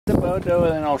step out there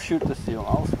and I'll shoot the seal.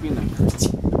 I'll spin him.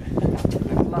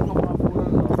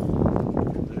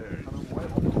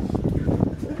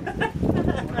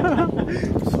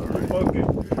 Sorry. Okay.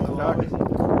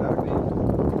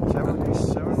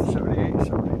 77, 78,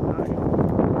 79.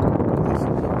 This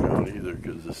isn't count either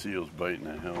because the seal's biting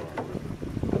the hell out of it.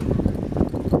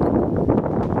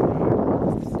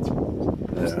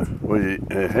 Yeah. Well, you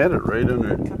had it right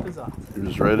under. It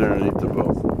was right underneath the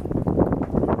boat.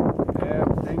 Yeah,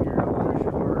 then you're not really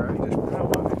sure. I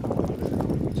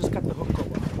Just cut the hook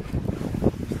cover.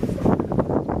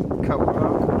 cover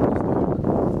up.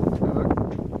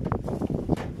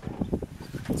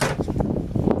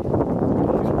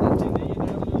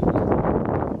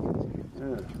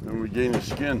 And we gain the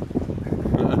skin.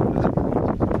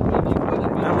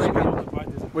 Now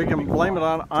we can blame it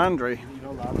on Andri.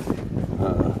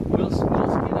 We'll skin it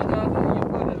out and you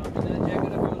put it on the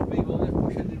jacket of yours, people, and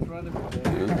push it in front of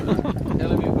you. Tell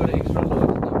him you've got extra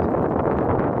load.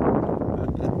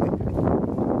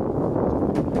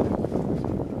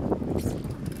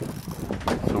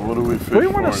 So what do we fish We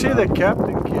want to for see now? the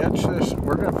captain catch this.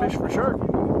 We're going to fish for shark.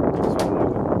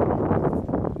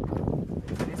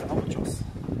 These are albatross.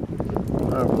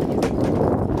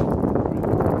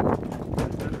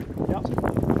 Yep.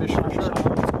 Fish for shark.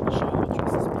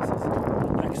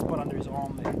 Black spot under his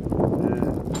arm there.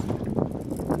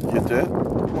 Yeah. Get that?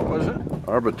 What was it?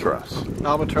 Albatross.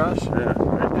 Albatross? Yeah,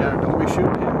 right Yeah, there. don't be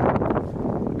shooting him.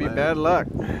 It'd be bad luck.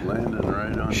 Landing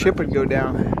right on Ship would go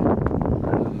down.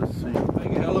 right in the sea.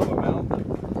 Make a hell of a mountain.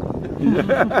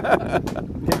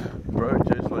 Bro, it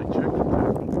tastes like chicken.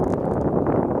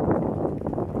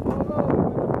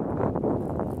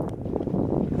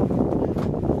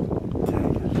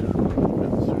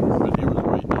 But he was waiting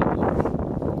on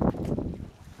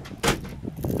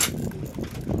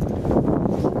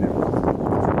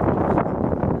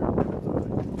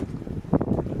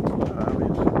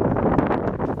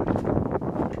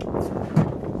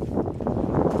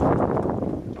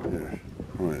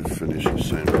I'm going to finish the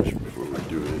sandwich before we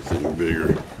do anything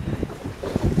bigger.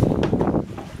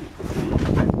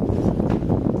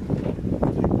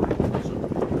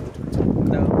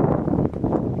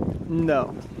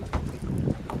 No.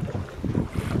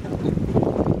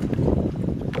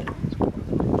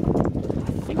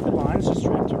 I think the line's just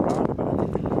wrapped around, but I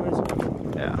think the lures are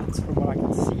going. Yeah. That's from what I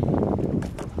can see.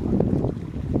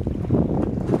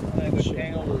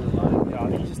 Tangled with the line.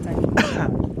 Yeah, he's just taking it.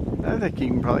 I think you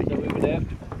can probably So we would have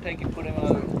to take and put him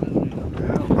out of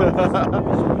It's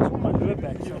on my lure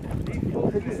bag, so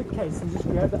if it is the case, you just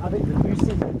grab the other, the loose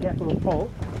end, the gap of the pole,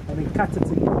 and then cut it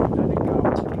together. Don't let go of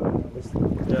it, obviously.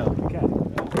 Yeah. Okay.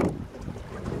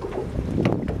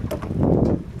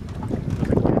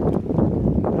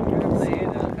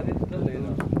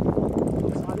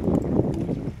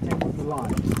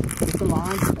 If the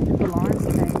lines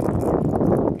tangle,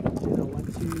 then I want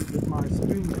to get my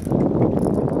spoon there.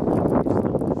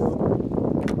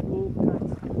 Full cut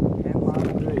and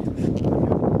line grade.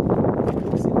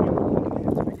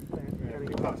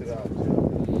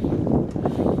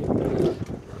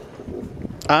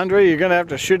 Andri, you're going to have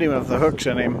to shoot him if the hook's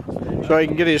in him so he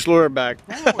can get his lure back.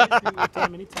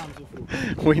 Many times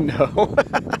before. We know.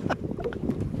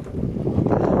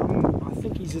 I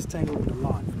think he's just tangled in the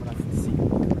line from what I can see.